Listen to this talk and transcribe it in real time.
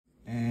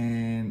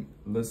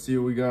let's see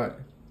what we got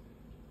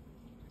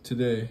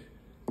today.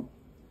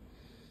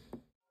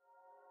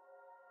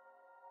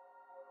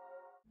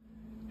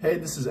 Hey,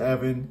 this is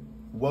Evan.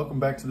 Welcome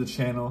back to the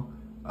channel.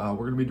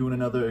 We're gonna be doing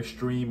another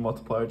Extreme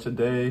Multiplier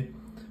today.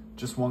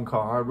 Just one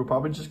card. We're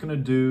probably just gonna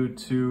do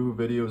 2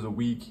 videos a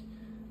week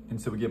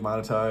until we get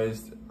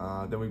monetized.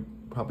 Then we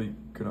probably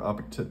gonna up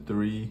it to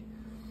 3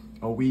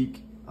 a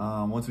week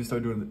once we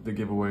start doing the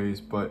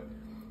giveaways. But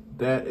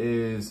that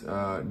is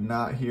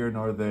not here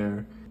nor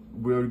there.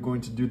 We're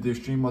going to do the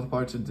Extreme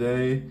Multiplier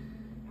today.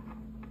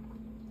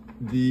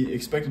 The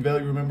expected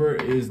value, remember,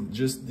 is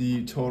just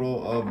the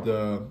total of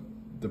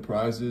the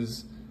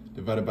prizes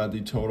divided by the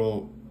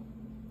total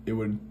it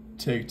would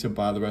take to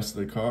buy the rest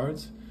of the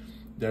cards.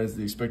 That is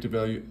the expected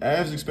value.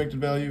 As expected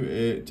value,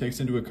 it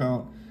takes into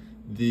account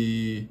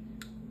the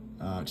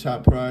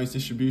top prize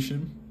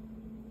distribution.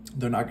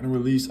 They're not going to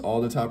release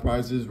all the top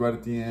prizes right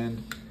at the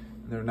end.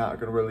 They're not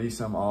going to release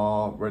them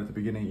all right at the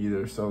beginning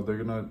either. So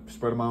they're going to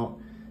spread them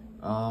out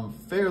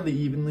fairly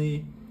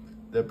evenly.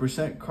 The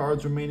percent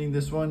cards remaining,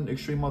 this one,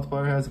 Extreme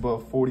Multiplier, has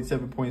about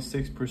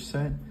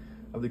 47.6%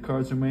 of the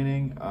cards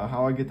remaining.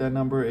 How I get that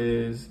number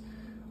is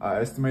I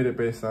estimate it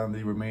based on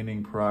the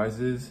remaining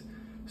prizes.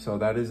 So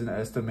that is an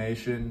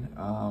estimation,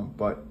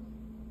 but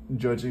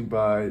judging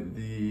by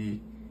the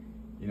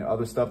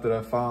other stuff that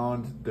I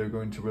found, they're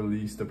going to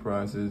release the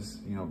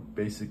prizes,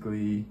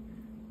 basically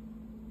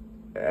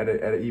at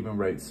an even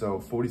rate. So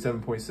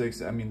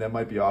 47.6, I mean, that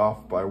might be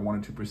off by 1 or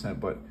 2%,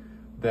 but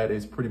that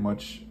is pretty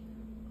much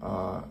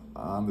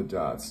on the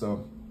dot.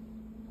 So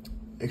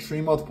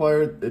Extreme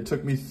Multiplier, it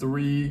took me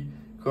 3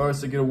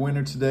 cards to get a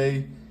winner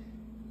today.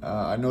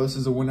 I know this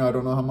is a winner. I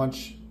don't know how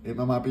much it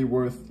might be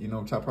worth,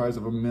 top prize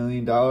of $1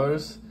 million.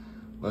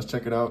 Let's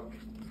check it out.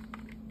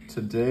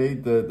 Today,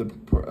 the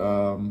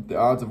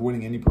odds of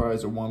winning any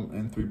prize are 1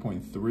 in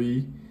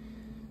 3.3.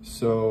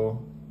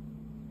 So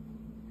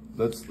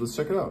let's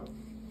check it out.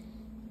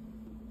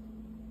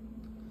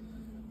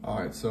 All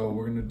right, so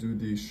we're gonna do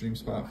the extreme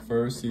spot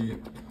first. See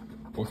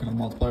what kind of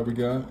multiplier we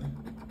got.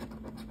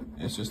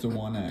 It's just a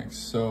 1x.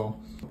 So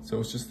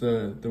it's just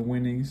the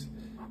winnings.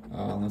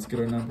 Let's get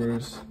our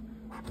numbers: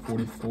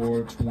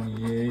 44,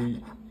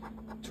 28,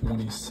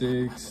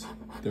 26,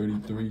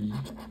 33,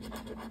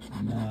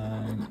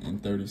 9,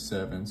 and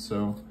 37.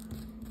 So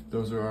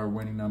those are our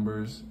winning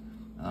numbers.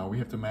 We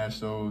have to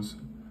match those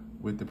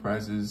with the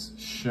prizes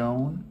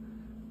shown.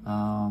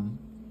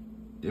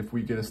 If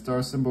we get a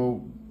star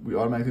symbol, we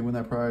automatically win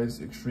that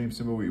prize. Extreme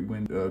symbol, we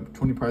win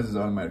 20 prizes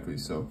automatically.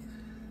 So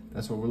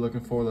that's what we're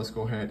looking for. Let's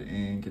go ahead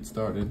and get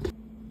started.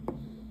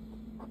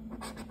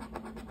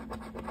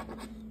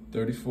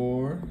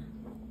 34,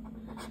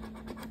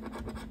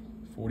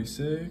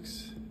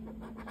 46,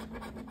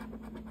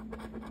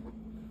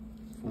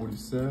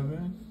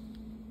 47,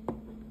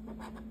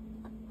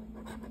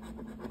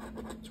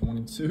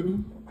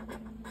 22,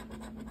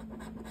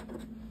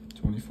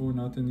 24,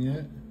 nothing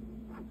yet,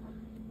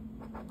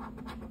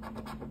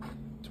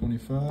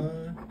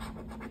 25,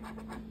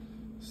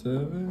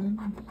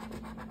 7,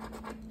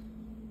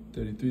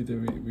 33, there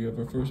we have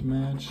our first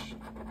match,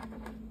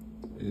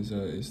 is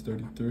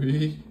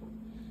 33.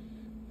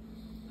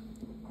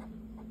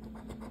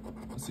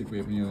 Let's see if we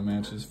have any other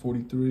matches.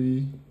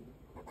 43,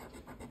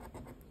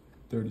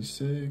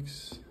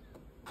 36,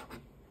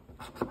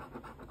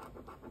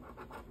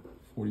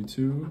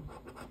 42,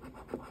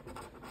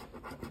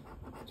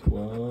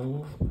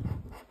 12,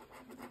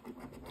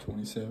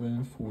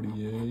 27,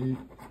 48,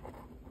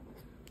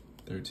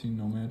 13,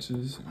 no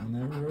matches on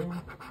that row,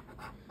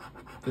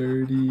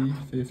 30,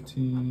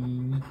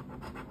 15,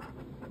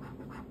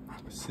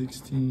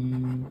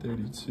 16,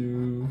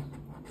 32,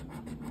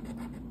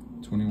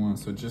 21.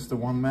 So just the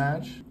one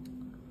match.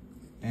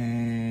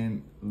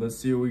 And let's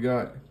see what we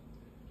got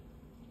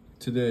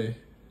today.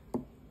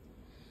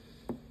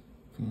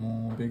 Come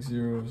on, big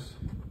zeros,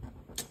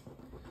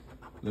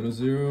 little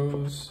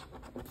zeros.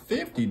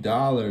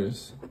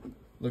 $50.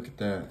 Look at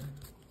that.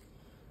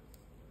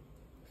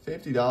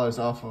 $50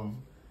 off of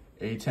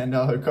a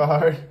 $10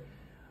 card.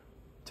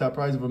 Top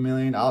prize of $1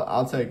 million.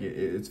 I'll take it.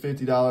 It's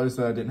 $50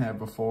 that I didn't have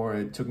before.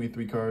 It took me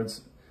 3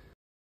 cards.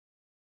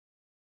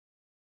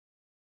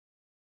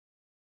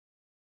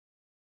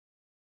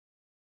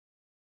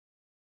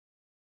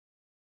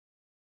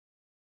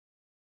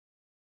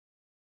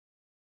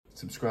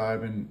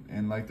 Subscribe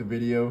and like the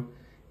video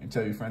and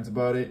tell your friends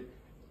about it.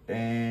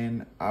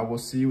 And I will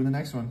see you in the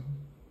next one.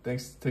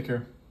 Thanks. Take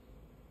care.